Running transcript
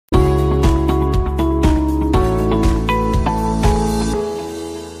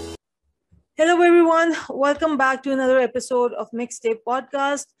everyone. Welcome back to another episode of Mixtape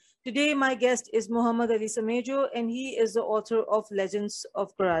Podcast. Today, my guest is Muhammad Ali Samejo, and he is the author of Legends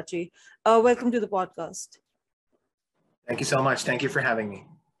of Karachi. Welcome to the podcast. Thank you so much. Thank you for having me.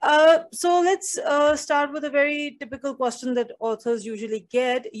 So let's start with a very typical question that authors usually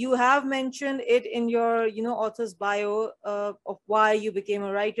get. You have mentioned it in your, author's bio of why you became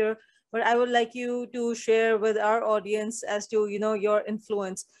a writer, but I would like you to share with our audience as to, your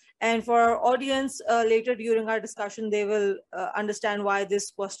influence. And for our audience, later during our discussion, they will understand why this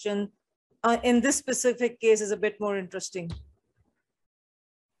question in this specific case is a bit more interesting.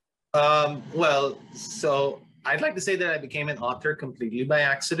 So I'd like to say that I became an author completely by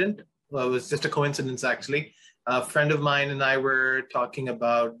accident. Well, it was just a coincidence, actually. A friend of mine and I were talking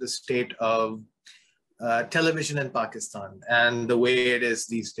about the state of television in Pakistan and the way it is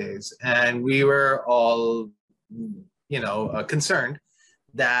these days. And we were all, concerned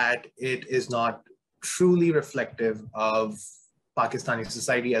that it is not truly reflective of Pakistani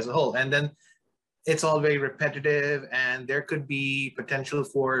society as a whole. And then it's all very repetitive and there could be potential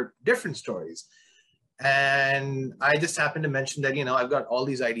for different stories. And I just happened to mention that, I've got all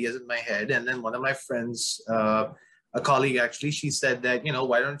these ideas in my head. And then one of my friends, a colleague actually, she said that,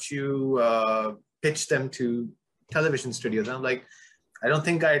 why don't you pitch them to television studios? And I'm like, I don't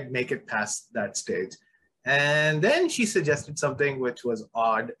think I'd make it past that stage. And then she suggested something which was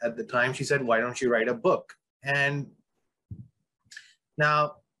odd at the time. She said, why don't you write a book? And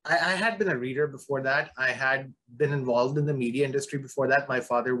now I had been a reader before that. I had been involved in the media industry before that. My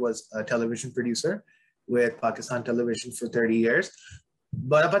father was a television producer with Pakistan Television for 30 years.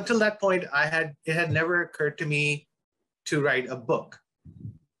 But up until that point, it had never occurred to me to write a book.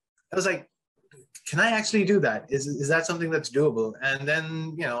 I was like, can I actually do that? Is that something that's doable? And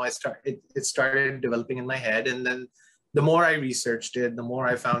then, it started developing in my head. And then the more I researched it, the more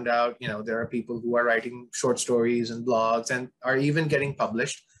I found out, there are people who are writing short stories and blogs and are even getting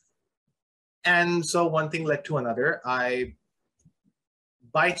published. And so one thing led to another.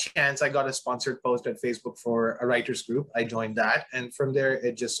 By chance, I got a sponsored post at Facebook for a writers group. I joined that. And from there,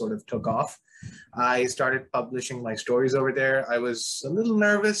 it just sort of took off. I started publishing my stories over there. I was a little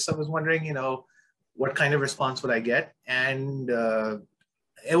nervous. I was wondering, what kind of response would I get? And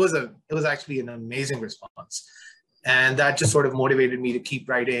it was actually an amazing response. And that just sort of motivated me to keep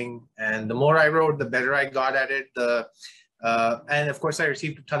writing. And the more I wrote, the better I got at it. And of course, I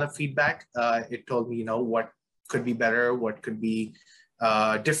received a ton of feedback. It told me, what could be better, what could be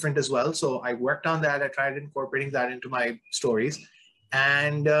different as well. So I worked on that. I tried incorporating that into my stories.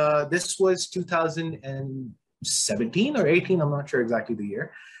 And this was 2017 or 18. I'm not sure exactly the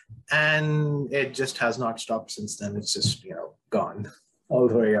year. And it just has not stopped since then. It's just, gone all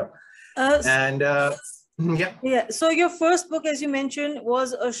the way up. Yeah. So your first book, as you mentioned,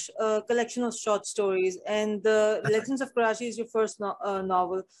 was a collection of short stories, and the Legends of Karachi is your first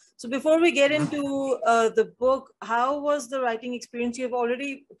novel. So before we get into the book, how was the writing experience? You've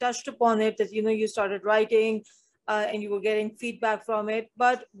already touched upon it, that you started writing and you were getting feedback from it.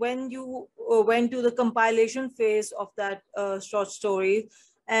 But when you went to the compilation phase of that short story,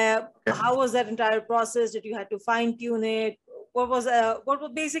 how was that entire process? Did you have to fine tune it? What was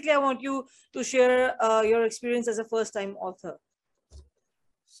basically, I want you to share your experience as a first time author.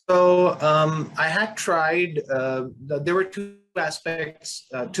 So I had tried, there were two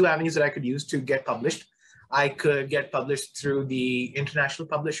avenues that I could use to get published. I could get published through the international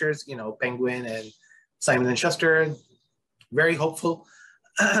publishers, Penguin and Simon & Schuster, very hopeful.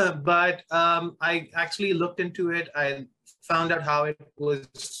 But I actually looked into it. I found out how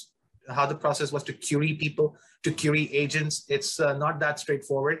the process was to query people, to query agents. It's not that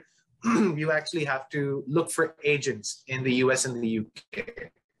straightforward. You actually have to look for agents in the US and the UK.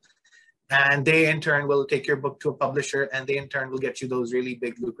 And they in turn will take your book to a publisher, and they in turn will get you those really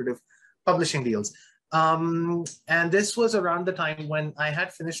big lucrative publishing deals. And this was around the time when I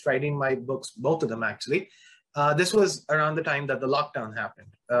had finished writing my books, both of them actually. This was around the time that the lockdown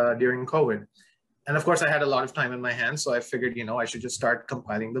happened during COVID. And of course, I had a lot of time in my hands, so I figured, I should just start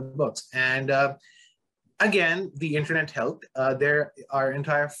compiling the books. And again, the internet helped. There are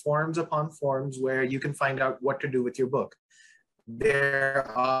entire forums upon forums where you can find out what to do with your book. There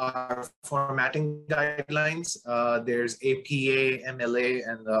are formatting guidelines. There's APA, MLA,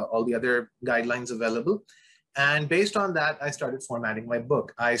 and all the other guidelines available. And based on that, I started formatting my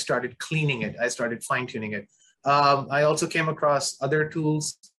book. I started cleaning it. I started fine-tuning it. I also came across other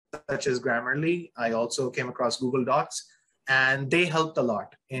tools such as Grammarly. I also came across Google Docs, and they helped a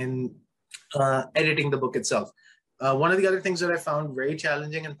lot in editing the book itself. One of the other things that I found very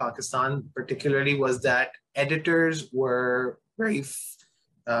challenging in Pakistan particularly was that editors were very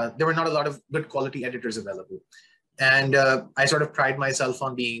there were not a lot of good quality editors available. And I sort of pride myself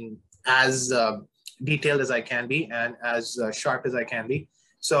on being as detailed as I can be and as sharp as I can be.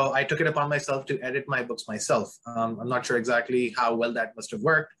 So I took it upon myself to edit my books myself. I'm not sure exactly how well that must have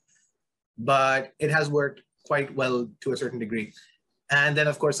worked, but it has worked quite well to a certain degree. And then,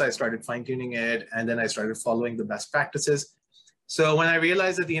 of course, I started fine-tuning it, and then I started following the best practices. So when I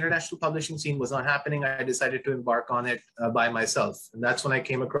realized that the international publishing scene was not happening, I decided to embark on it by myself. And that's when I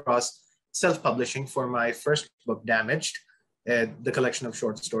came across self-publishing for my first book, Damaged, the collection of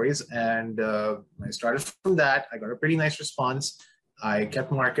short stories. And I started from that. I got a pretty nice response. I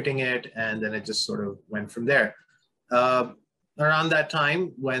kept marketing it, and then it just sort of went from there. Around that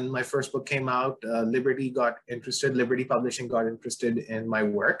time, when my first book came out, Liberty Publishing got interested in my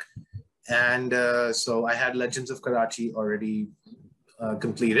work. And so I had Legends of Karachi already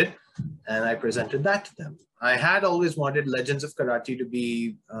completed, and I presented that to them. I had always wanted Legends of Karachi to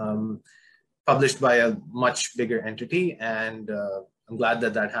be published by a much bigger entity, and I'm glad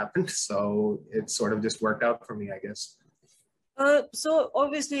that that happened. So it sort of just worked out for me, I guess. So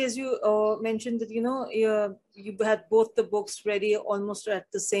obviously, as you mentioned that, you had both the books ready almost at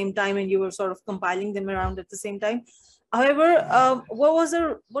the same time, and you were sort of compiling them around at the same time. However, what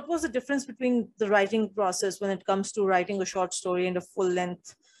was the difference between the writing process when it comes to writing a short story and a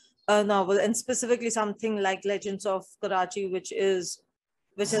full-length novel, and specifically something like Legends of Karachi, which has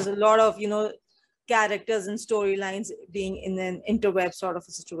a lot of characters and storylines being in an interweb sort of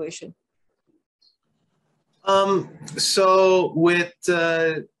a situation? So with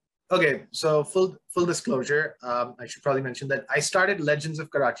okay, so full disclosure, I should probably mention that I started Legends of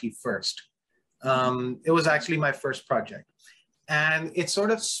Karachi first. It was actually my first project, and it sort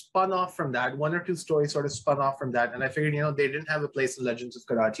of spun off from that. One or two stories sort of spun off from that, and I figured, they didn't have a place in Legends of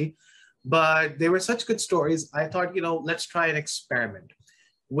Karachi, but they were such good stories. I thought, let's try an experiment.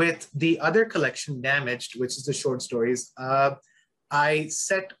 With the other collection, Damaged, which is the short stories, I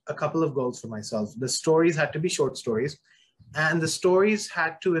set a couple of goals for myself. The stories had to be short stories, and the stories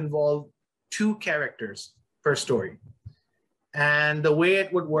had to involve 2 characters per story. And the way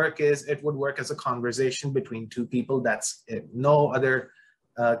it would work is it would work as a conversation between 2 people. That's it. No other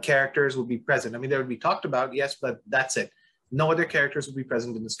characters would be present. I mean, they would be talked about, yes, but that's it. No other characters would be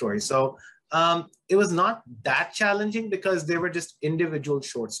present in the story. So it was not that challenging because they were just individual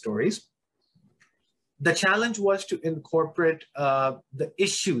short stories. The challenge was to incorporate the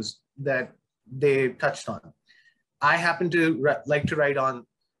issues that they touched on. I happen to like to write on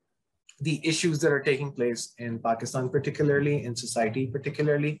the issues that are taking place in Pakistan, particularly in society,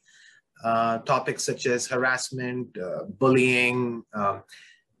 particularly topics such as harassment, bullying,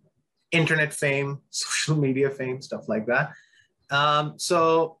 internet fame, social media fame, stuff like that.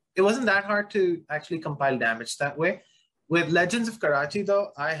 So it wasn't that hard to actually compile Damage that way. With Legends of Karachi,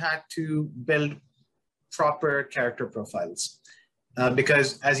 though, I had to build proper character profiles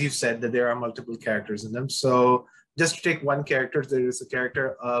because, as you've said, that there are multiple characters in them. So just to take one character, there is a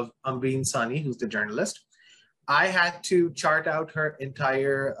character of Ambreen Sani, who's the journalist. I had to chart out her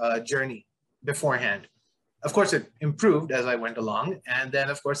entire journey beforehand. Of course, it improved as I went along. And then,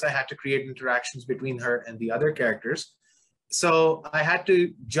 of course, I had to create interactions between her and the other characters. So I had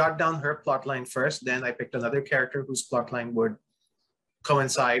to jot down her plotline first. Then I picked another character whose plotline would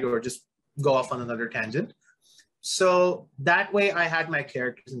coincide or just go off on another tangent. So that way I had my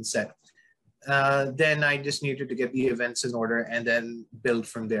characters in set. Then I just needed to get the events in order and then build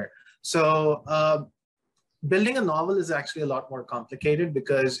from there. So building a novel is actually a lot more complicated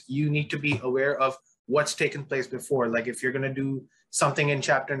because you need to be aware of what's taken place before. Like if you're going to do something in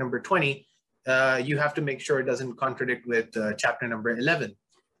chapter number 20, you have to make sure it doesn't contradict with chapter number 11.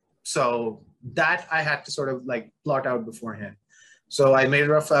 So that I had to sort of like plot out beforehand. So I made a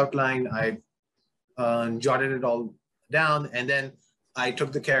rough outline, I jotted it all down, and then I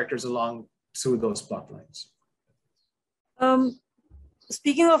took the characters along through those plot lines.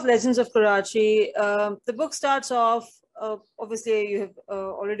 Speaking of Legends of Karachi, the book starts off, obviously you have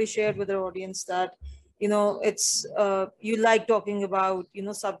already shared with our audience that, it's, you like talking about,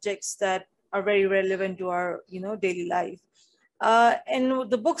 subjects that are very relevant to our, daily life.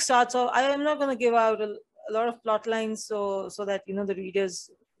 And the book starts off, I am not going to give out a lot of plot lines so that, the readers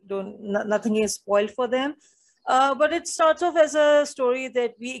nothing is spoiled for them. But it starts off as a story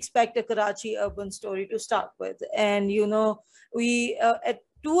that we expect a Karachi urban story to start with. And, we,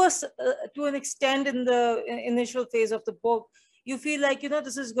 to an extent in the initial phase of the book, you feel like,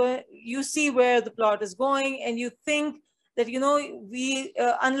 this is going, you see where the plot is going, and you think that, we,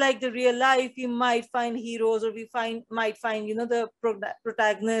 unlike the real life, we might find heroes, or we might find, the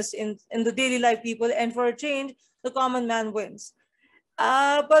protagonists in the daily life people, and for a change, the common man wins.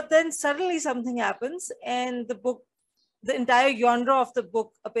 But then suddenly something happens, and the entire genre of the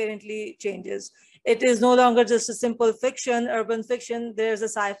book apparently changes. It is no longer just a simple fiction, urban fiction. There's a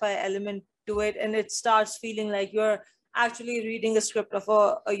sci-fi element to it, and it starts feeling like you're actually reading a script of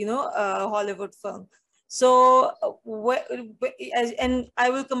a Hollywood film. So, and I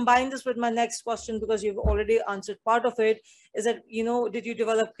will combine this with my next question because you've already answered part of it. Is that, did you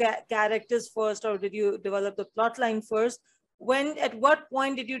develop characters first, or did you develop the plot line first? At what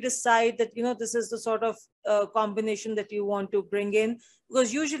point did you decide that this is the sort of combination that you want to bring in?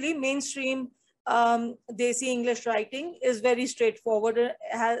 Because usually mainstream Desi English writing is very straightforward,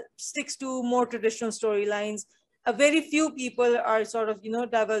 sticks to more traditional storylines. A very few people are sort of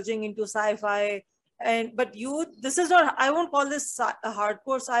divulging into sci-fi, but this is not, I won't call this a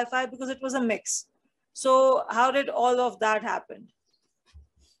hardcore sci-fi because it was a mix. So how did all of that happen?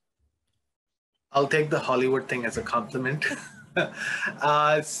 I'll take the Hollywood thing as a compliment.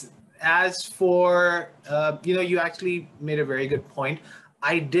 As for, you actually made a very good point.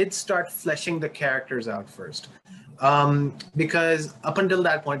 I did start fleshing the characters out first. Because up until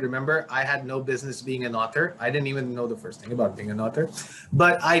that point, remember, I had no business being an author. I didn't even know the first thing about being an author.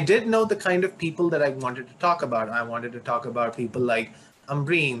 But I did know the kind of people that I wanted to talk about. I wanted to talk about people like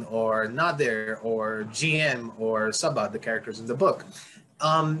Ambreen or Nadir or GM or Sabah, the characters in the book.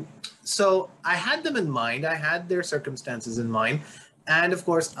 So I had them in mind. I had their circumstances in mind. And of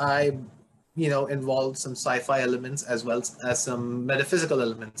course, I, involved some sci-fi elements as well as some metaphysical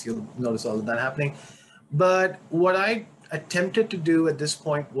elements. You'll notice all of that happening. But what I attempted to do at this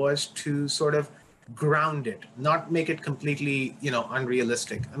point was to sort of ground it, not make it completely,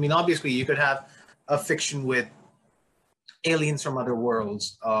 unrealistic. I mean, obviously, you could have a fiction with aliens from other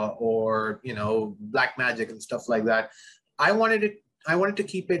worlds or, black magic and stuff like that. I wanted to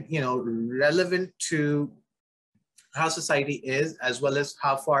keep it, relevant to how society is, as well as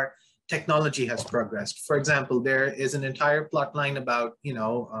how far technology has progressed. For example, there is an entire plot line about,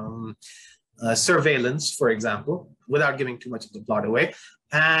 surveillance, for example, without giving too much of the plot away.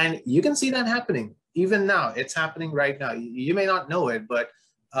 And you can see that happening even now. It's happening right now. You may not know it, but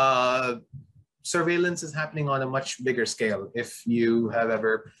surveillance is happening on a much bigger scale. If you have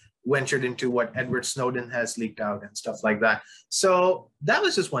ever ventured into what Edward Snowden has leaked out and stuff like that. So that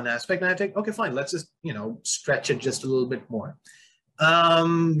was just one aspect. And I think, okay, fine, let's just, stretch it just a little bit more.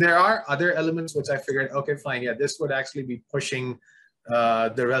 There are other elements which I figured, okay, fine, yeah, this would actually be pushing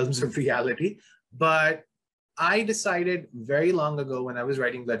the realms of reality. But I decided very long ago when I was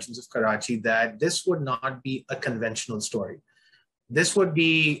writing Legends of Karachi that this would not be a conventional story. This would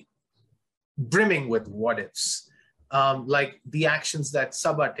be brimming with what ifs. Like the actions that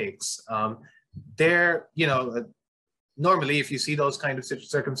Sabah takes. They're, normally if you see those kind of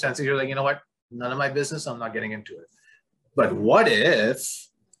circumstances, you're like, you know what, none of my business, I'm not getting into it. But what if,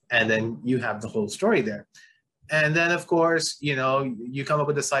 and then you have the whole story there. And then of course, you come up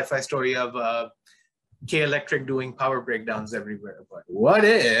with the sci-fi story of K Electric doing power breakdowns everywhere. But what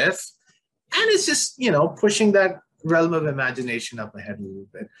if, and it's just, pushing that realm of imagination up ahead a little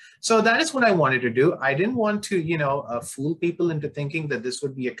bit. So that is what I wanted to do. I didn't want to, fool people into thinking that this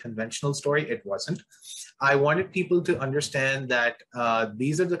would be a conventional story. It wasn't. I wanted people to understand that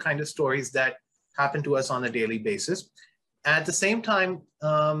these are the kind of stories that happen to us on a daily basis. At the same time,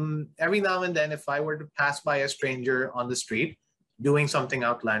 every now and then, if I were to pass by a stranger on the street doing something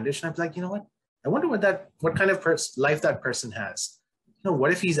outlandish, and I'm like, you know what? I wonder what kind of life that person has.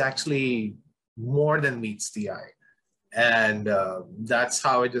 What if he's actually more than meets the eye? And that's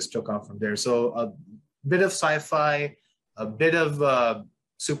how it just took off from there. So a bit of sci-fi, a bit of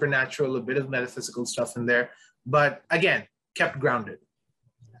supernatural, a bit of metaphysical stuff in there. But again, kept grounded.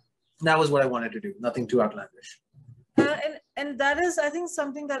 That was what I wanted to do. Nothing too outlandish. And that is, I think,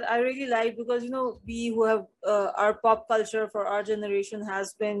 something that I really like because, we who have our pop culture for our generation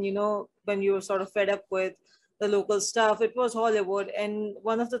has been, when you were sort of fed up with the local stuff, it was Hollywood. And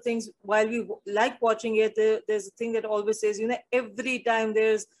one of the things, while we like watching it, there's a thing that always says, every time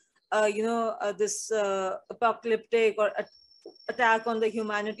there's, this apocalyptic or attack on the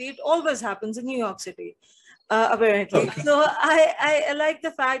humanity, it always happens in New York City, apparently. Okay. So I like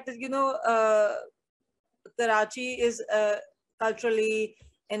the fact that, Karachi is culturally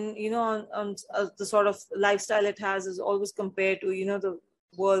and on the sort of lifestyle it has is always compared to the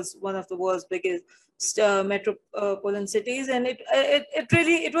one of the world's biggest metropolitan cities, and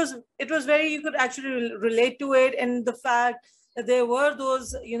it was very, you could actually relate to it, and the fact that there were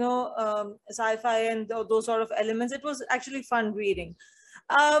those sci-fi and those sort of elements, it was actually fun reading.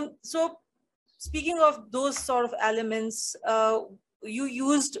 So speaking of those sort of elements, you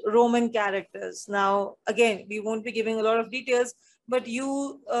used Roman characters. Now, again, we won't be giving a lot of details, but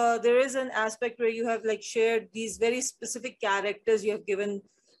you, there is an aspect where you have like shared these very specific characters you have given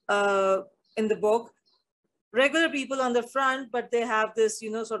in the book. Regular people on the front, but they have this,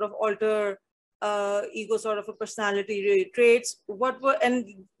 sort of alter ego, sort of a personality traits. And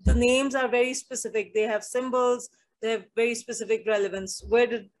the names are very specific. They have symbols, they have very specific relevance. Where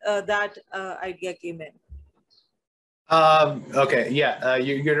did that idea came in? Okay, yeah,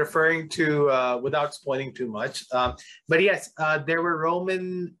 you're referring to, without spoiling too much, but yes, there were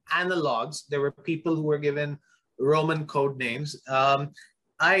Roman analogs. There were people who were given Roman code names.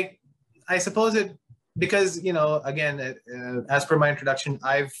 I suppose it, because, again, as per my introduction,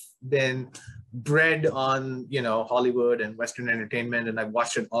 I've been bred on, Hollywood and Western entertainment, and I've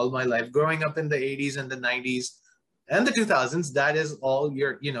watched it all my life. Growing up in the 80s and the 90s and the 2000s, that is all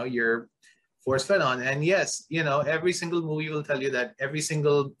your force fed on. And yes, every single movie will tell you that every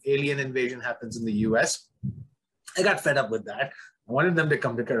single alien invasion happens in the US. I got fed up with that. I wanted them to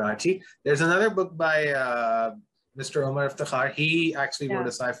come to Karachi. There's another book by Mr. Omar Iftikhar. He actually wrote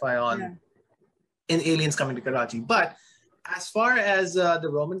a sci-fi on in aliens coming to Karachi. But as far as the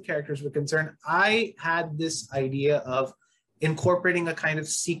Roman characters were concerned, I had this idea of incorporating a kind of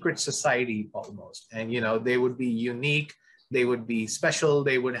secret society almost. And, they would be unique, they would be special,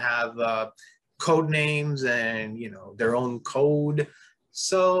 they would have code names and, their own code.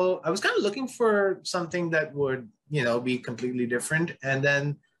 So I was kind of looking for something that would, be completely different. And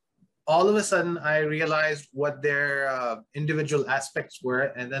then all of a sudden I realized what their individual aspects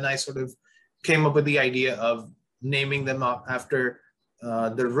were. And then I sort of came up with the idea of naming them after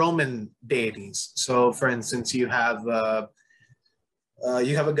the Roman deities. So for instance, you have a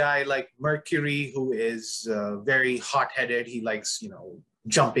guy like Mercury, who is very hot-headed. He likes,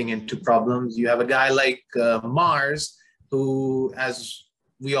 jumping into problems. You have a guy like Mars, who, as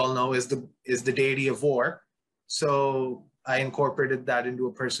we all know, is the deity of war. So I incorporated that into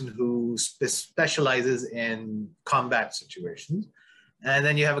a person who specializes in combat situations. And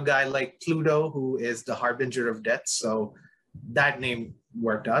then you have a guy like Pluto, who is the harbinger of death. So that name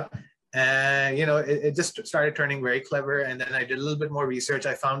worked out. And, it just started turning very clever. And then I did a little bit more research.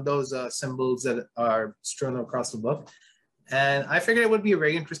 I found those symbols that are strewn across the book. And I figured it would be a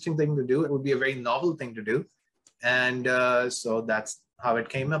very interesting thing to do. It would be a very novel thing to do. And so that's how it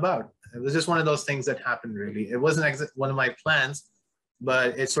came about. It was just one of those things that happened, really. It wasn't one of my plans,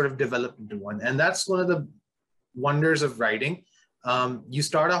 but it sort of developed into one. And that's one of the wonders of writing. You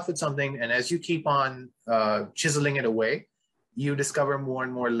start off with something, and as you keep on chiseling it away, you discover more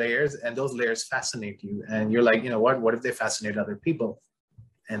and more layers, and those layers fascinate you. And you're like, what if they fascinate other people?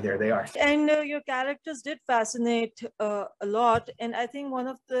 And there they are. And your characters did fascinate a lot. And I think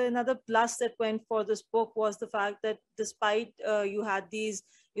another plus that went for this book was the fact that despite you had these,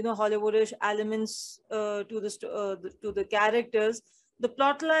 Hollywoodish elements to the characters, the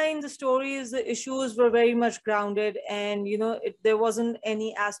plot line, the stories, the issues were very much grounded. And, there wasn't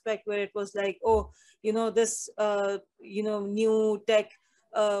any aspect where it was like, this, new tech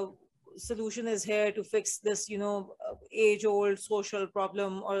solution is here to fix this, age-old social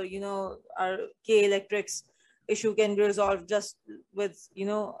problem, or, our K-electrics issue can be resolved just with,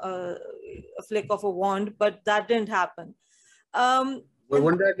 a flick of a wand. But that didn't happen. Well,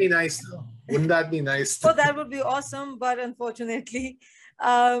 wouldn't that be nice, though? Wouldn't that be nice? Oh, that would be awesome. But unfortunately,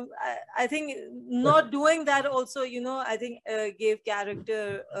 I think not doing that also, I think gave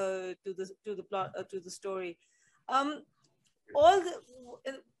character to the plot, to the story. I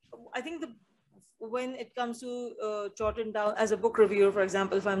think when it comes to jotting down as a book reviewer, for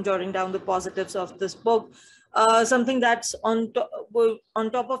example, if I'm jotting down the positives of this book, something that's on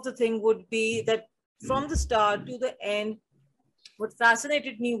top of the thing would be that from the start to the end, what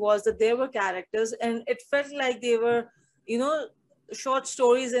fascinated me was that there were characters, and it felt like they were, short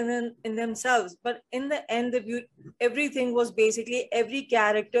stories in themselves. But in the end, everything was basically every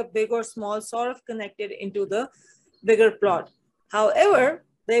character, big or small, sort of connected into the bigger plot. However,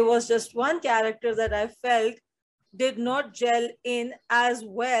 there was just one character that I felt did not gel in as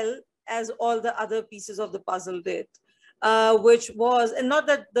well as all the other pieces of the puzzle did. Which was, and not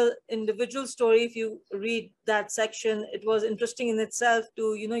that the individual story, if you read that section, it was interesting in itself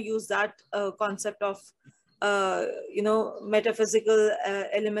to, use that concept of, metaphysical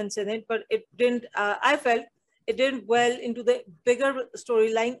elements in it, but it didn't, I felt it didn't well into the bigger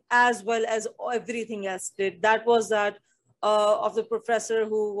storyline as well as everything else did. That was that of the professor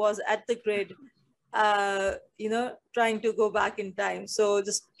who was at the grid, trying to go back in time. So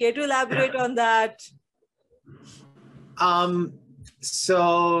just care to elaborate on that?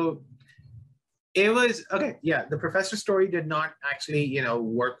 So it was, okay, yeah, the professor story did not actually,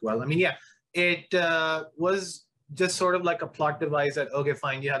 work well. I mean, yeah, it was just sort of like a plot device that, okay,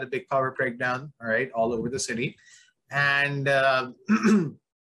 fine, you had a big power breakdown, all right, all over the city. And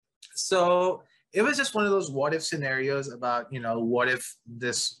so it was just one of those what if scenarios about, what if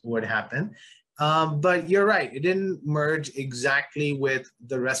this would happen. But you're right, it didn't merge exactly with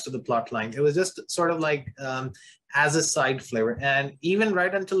the rest of the plot line. It was just sort of like as a side flavor. And even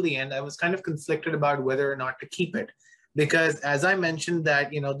right until the end, I was kind of conflicted about whether or not to keep it. Because as I mentioned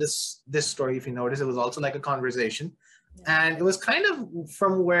that, this story, if you notice, it was also like a conversation. Yeah. And it was kind of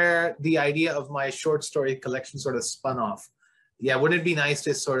from where the idea of my short story collection sort of spun off. Yeah, wouldn't it be nice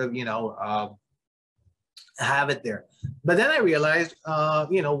to sort of, have it there? But then I realized,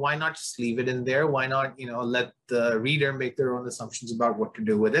 why not just leave it in there? Why not, let the reader make their own assumptions about what to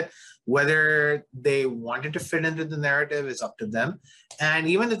do with it? Whether they want it to fit into the narrative is up to them. And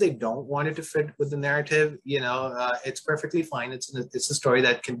even if they don't want it to fit with the narrative, it's perfectly fine. It's a story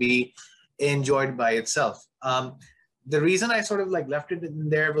that can be enjoyed by itself. The reason I sort of like left it in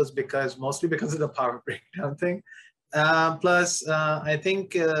there was mostly because of the power breakdown thing. Plus, I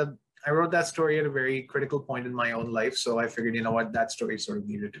think I wrote that story at a very critical point in my own life. So I figured, that story sort of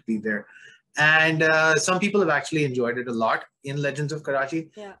needed to be there. And some people have actually enjoyed it a lot in Legends of Karachi.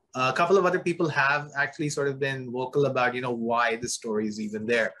 Yeah. A couple of other people have actually sort of been vocal about, why the story is even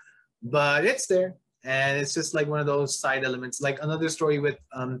there. But it's there. And it's just like one of those side elements, like another story with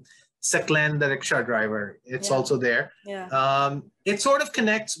Saklan, the rickshaw driver. It's also there. Yeah. It sort of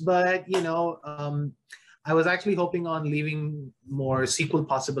connects, but, I was actually hoping on leaving more sequel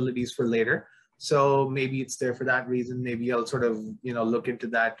possibilities for later. So maybe it's there for that reason. Maybe I'll sort of, look into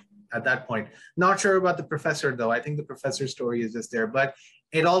that at that point. Not sure about the professor though. I think the professor story is just there, but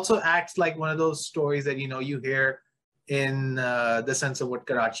it also acts like one of those stories that, you hear in the sense of what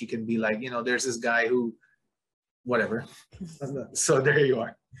Karachi can be like. There's this guy who, whatever. So there you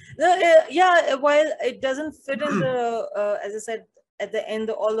are. No, yeah, while it doesn't fit in the, as I said, at the end,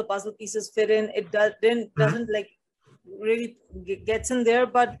 all the puzzle pieces fit in. It doesn't like really gets in there,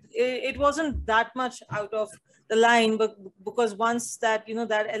 but it wasn't that much out of the line. But because once that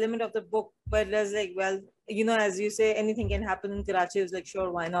that element of the book, where there's like, well, as you say, anything can happen in Karachi, is like,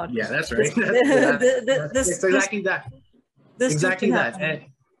 sure, why not? Yeah, that's right. It's exactly that. Exactly that. And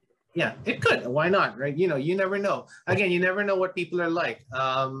yeah, it could. Why not? Right? You never know. Again, you never know what people are like.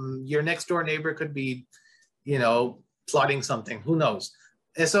 Your next door neighbor could be, plotting something, who knows?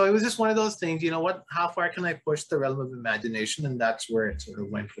 And so it was just one of those things, how far can I push the realm of imagination? And that's where it sort of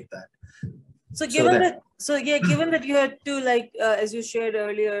went with that. So given that you had to like, as you shared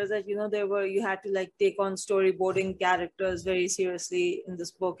earlier, that, you had to like take on storyboarding characters very seriously in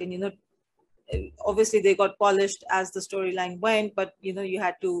this book. And, obviously they got polished as the storyline went, but, you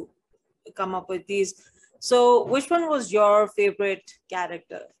had to come up with these. So which one was your favorite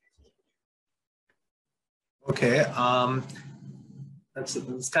character? Okay,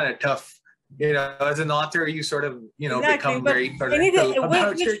 that's kind of tough. As an author, you sort of, become very critical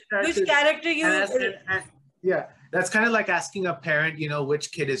about your character. Which character you... Yeah, that's kind of like asking a parent,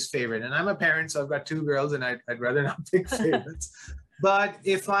 which kid is favorite. And I'm a parent, so I've got two girls, and I'd rather not pick favorites. But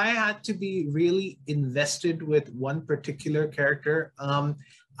if I had to be really invested with one particular character,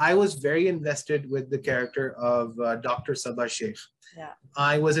 I was very invested with the character of Dr. Sabah Sheikh. Yeah.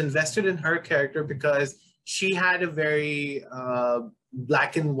 I was invested in her character because she had a very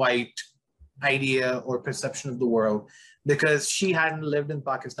black and white idea or perception of the world, because she hadn't lived in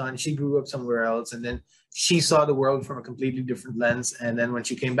Pakistan. She grew up somewhere else, and then she saw the world from a completely different lens. And then when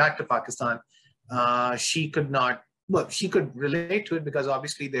she came back to Pakistan, she could relate to it, because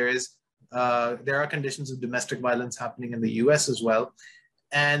obviously there are conditions of domestic violence happening in the US as well.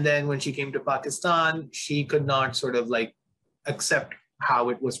 And then when she came to Pakistan, she could not sort of like accept how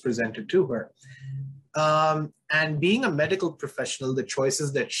it was presented to her. And being a medical professional, the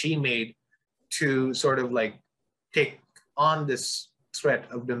choices that she made to sort of like take on this threat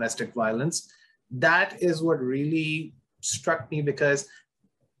of domestic violence, that is what really struck me, because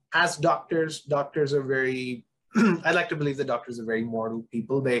as doctors are very, I like to believe that doctors are very moral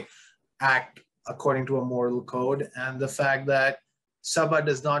people. They act according to a moral code. And the fact that Sabah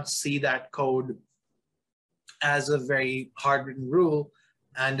does not see that code as a very hard-written rule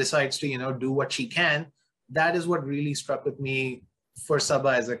and decides to, do what she can, that is what really struck with me for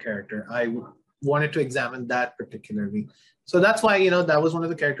Sabah as a character. I wanted to examine that particularly. So that's why, that was one of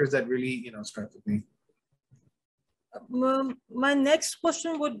the characters that really, struck with me. My next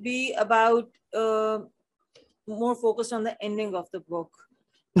question would be about more focused on the ending of the book.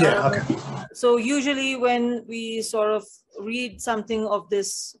 Yeah, okay. So usually when we sort of read something of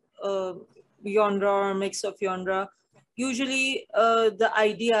this genre or mix of genre, usually the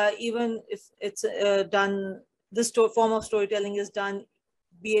idea, even if it's done this form of storytelling is done,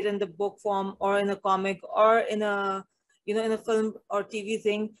 be it in the book form or in a comic or in a, you know, in a film or TV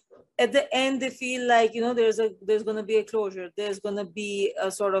thing, at the end they feel like, you know, there's going to be a closure, there's going to be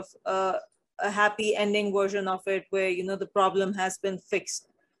a sort of a happy ending version of it where, you know, the problem has been fixed.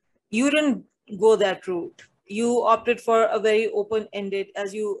 You didn't go that route. You opted for a very open-ended,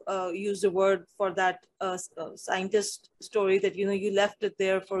 as you use the word for that scientist story, that, you know, you left it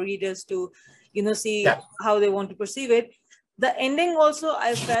there for readers to, you know, see how they want to perceive it. The ending also,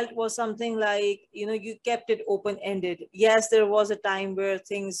 I felt, was something like, you know, you kept it open-ended. Yes, there was a time where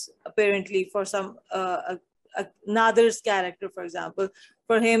things apparently for some Nader's character, for example,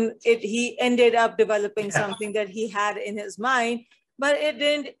 for him, he ended up developing something that he had in his mind, but it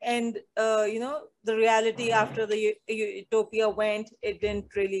didn't end. You know, the reality after the utopia went, it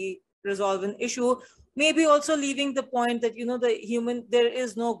didn't really resolve an issue. Maybe also leaving the point that, you know, the human, there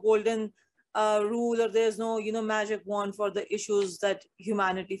is no golden rule, or there's no, you know, magic wand for the issues that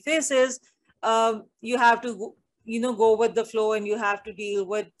humanity faces. You have to, you know, go with the flow, and you have to deal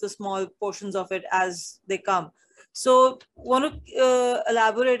with the small portions of it as they come. So want to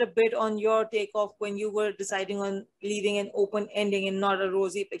elaborate a bit on your take of when you were deciding on leaving an open ending and not a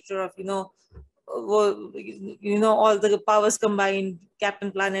rosy picture of, you know, well, you know, all the powers combined,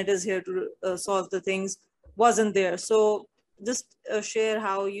 Captain Planet is here to solve the things, wasn't there. So just share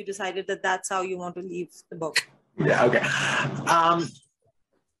how you decided that that's how you want to leave the book. Yeah, okay.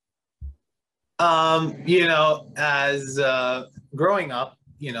 You know, as growing up,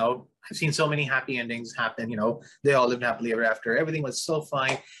 you know, I've seen so many happy endings happen. You know, they all lived happily ever after. Everything was so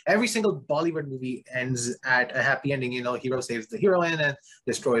fine. Every single Bollywood movie ends at a happy ending. You know, hero saves the heroine and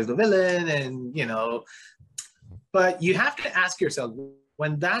destroys the villain, and, you know, but you have to ask yourself,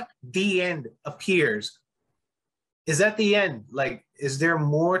 when that the end appears, is that the end? Like, is there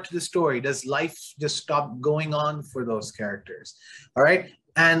more to the story? Does life just stop going on for those characters? All right.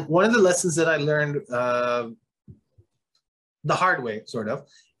 And one of the lessons that I learned the hard way, sort of,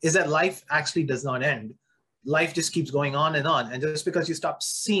 is that life actually does not end. Life just keeps going on. And just because you stop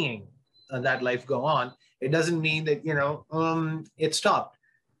seeing that life go on, it doesn't mean that, you know, it stopped.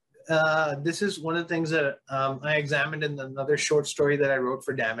 This is one of the things that I examined in another short story that I wrote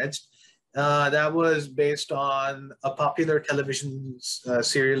for Damaged. That was based on a popular television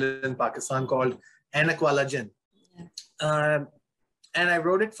serial in Pakistan called Anak Wala Jinn. And I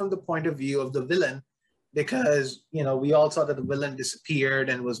wrote it from the point of view of the villain, because, you know, we all saw that the villain disappeared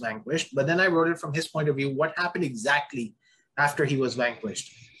and was vanquished. But then I wrote it from his point of view. What happened exactly after he was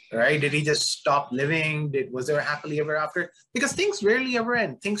vanquished? Right? Did he just stop living? Was there a happily ever after? Because things rarely ever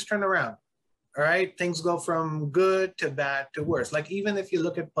end. Things turn around. All right, things go from good to bad to worse. Like, even if you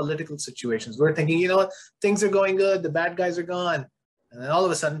look at political situations, we're thinking, you know what, things are going good, the bad guys are gone, and then all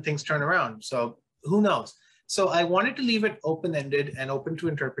of a sudden things turn around. So who knows? So I wanted to leave it open-ended and open to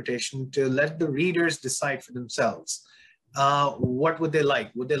interpretation, to let the readers decide for themselves. What would they like?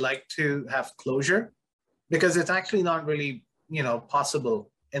 Would they like to have closure? Because it's actually not really, you know,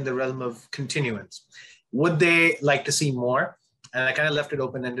 possible in the realm of continuance. Would they like to see more? And I kind of left it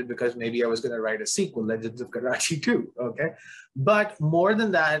open-ended because maybe I was going to write a sequel, Legends of Karachi 2, okay? But more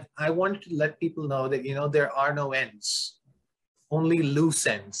than that, I wanted to let people know that, you know, there are no ends, only loose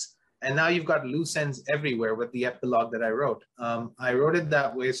ends. And now you've got loose ends everywhere with the epilogue that I wrote. I wrote it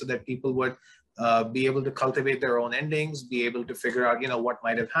that way so that people would be able to cultivate their own endings, be able to figure out, you know, what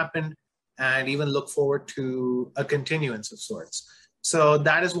might have happened, and even look forward to a continuance of sorts. So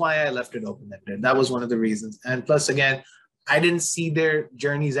that is why I left it open-ended. That was one of the reasons. And plus, again, I didn't see their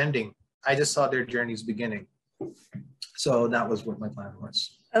journeys ending. I just saw their journeys beginning. So that was what my plan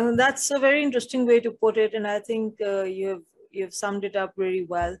was. That's a very interesting way to put it. And I think you've summed it up really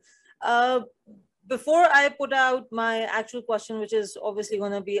well. Before I put out my actual question, which is obviously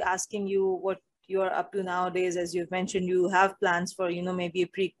going to be asking you what you're up to nowadays, as you've mentioned, you have plans for, you know, maybe a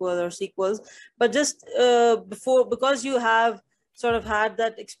prequel or sequels, but just because you have sort of had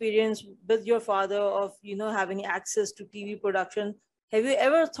that experience with your father of, you know, having access to TV production, have you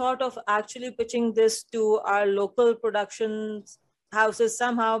ever thought of actually pitching this to our local production houses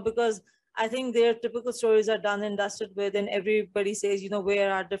somehow? Because I think their typical stories are done and dusted with, and everybody says, you know,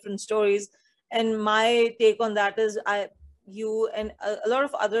 where are different stories? And my take on that is, you and a lot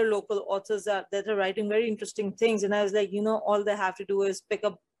of other local authors that are writing very interesting things. And I was like, you know, all they have to do is pick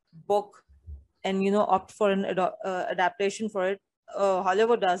a book and, you know, opt for an adaptation for it.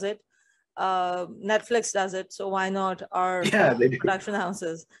 Hollywood does it. Netflix does it. So why not our production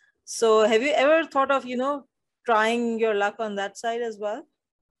houses? So have you ever thought of, you know, trying your luck on that side as well?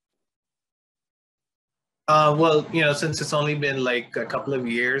 Well, you know, since it's only been like a couple of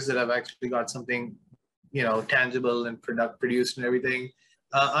years that I've actually got something tangible and produced and everything.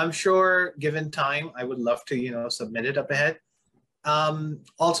 I'm sure given time, I would love to, submit it up ahead.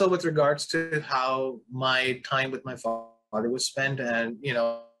 Also with regards to how my time with my father was spent, and,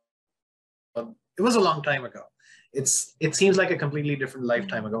 it was a long time ago. It seems like a completely different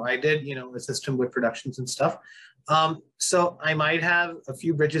lifetime ago. I did, assist him with productions and stuff. So I might have a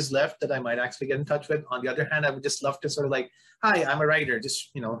few bridges left that I might actually get in touch with. On the other hand, I would just love to sort of like, hi, I'm a writer,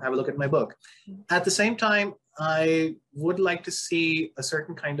 just, have a look at my book. At the same time, I would like to see a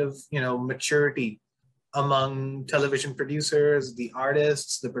certain kind of, maturity among television producers, the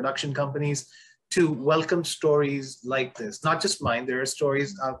artists, the production companies, to welcome stories like this. Not just mine, there are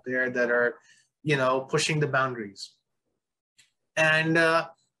stories out there that are, pushing the boundaries. And I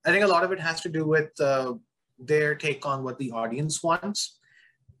think a lot of it has to do with their take on what the audience wants.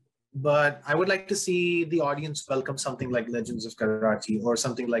 But I would like to see the audience welcome something like Legends of Karachi, or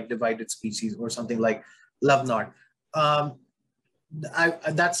something like Divided Species, or something like Love Not. I'm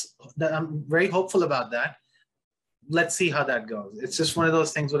very hopeful about that. Let's see how that goes. It's just one of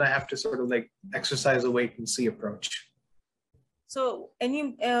those things where I have to sort of like exercise a wait and see approach. So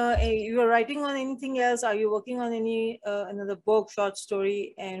you are writing on anything else? Are you working on any another book, short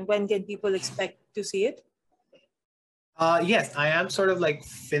story, and when can people expect to see it? Yes, I am sort of like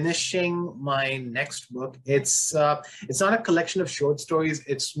finishing my next book. It's not a collection of short stories.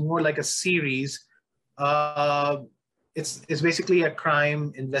 It's more like a series. It's basically a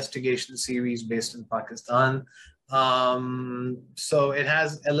crime investigation series based in Pakistan. So it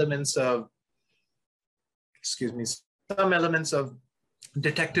has elements of, some elements of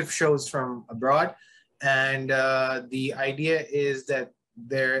detective shows from abroad. And the idea is that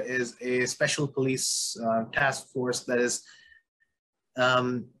there is a special police task force that is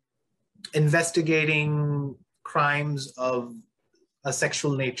investigating crimes of a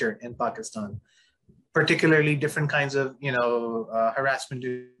sexual nature in Pakistan, particularly different kinds of, harassment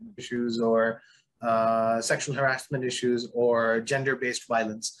issues, or sexual harassment issues, or gender-based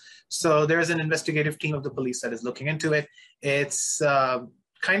violence. So there's an investigative team of the police that is looking into it. It's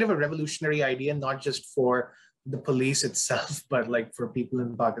kind of a revolutionary idea, not just for the police itself, but like for people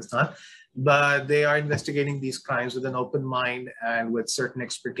in Pakistan. But they are investigating these crimes with an open mind and with certain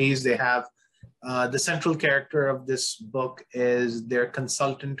expertise. They have the central character of this book is their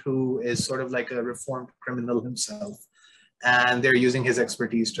consultant, who is sort of like a reformed criminal himself, and they're using his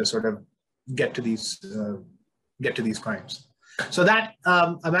expertise to sort of get to these crimes. So that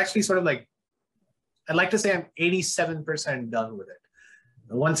I'm actually sort of like, I'd like to say I'm 87% done with it.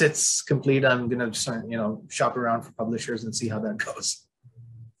 Once it's complete, I'm gonna start, shop around for publishers and see how that goes.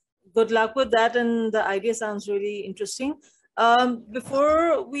 Good luck with that, and the idea sounds really interesting.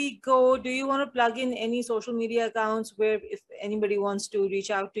 Before we go, do you want to plug in any social media accounts where if anybody wants to reach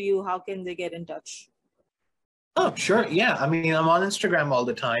out to you, how can they get in touch? Oh, sure. Yeah. I mean, I'm on Instagram all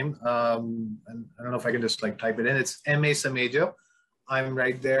the time. And I don't know if I can just like type it in. It's M.A. Samejo. I'm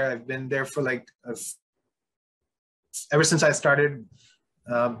right there. I've been there for like, ever since I started,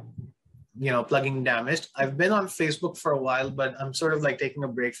 plugging Damaged. I've been on Facebook for a while, but I'm sort of like taking a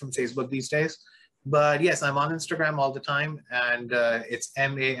break from Facebook these days. But yes, I'm on Instagram all the time, and it's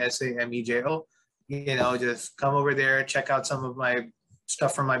M.A.S.A.M.E.J.O. Just come over there, check out some of my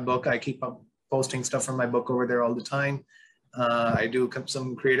stuff from my book. I keep up posting stuff from my book over there all the time. I do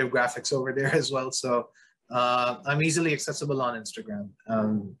some creative graphics over there as well. So I'm easily accessible on Instagram.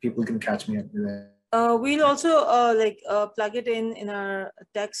 People can catch me up there. We'll also plug it in our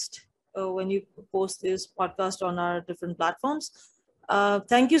text when you post this podcast on our different platforms.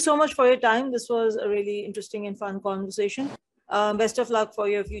 Thank you so much for your time. This was a really interesting and fun conversation. Best of luck for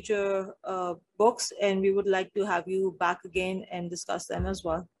your future books, and we would like to have you back again and discuss them as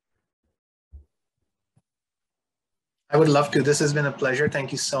well. I would love to. This has been a pleasure.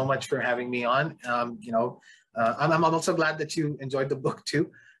 Thank you so much for having me on. I'm also glad that you enjoyed the book too.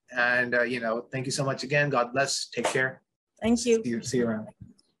 And, thank you so much again. God bless. Take care. Thank you. See you around.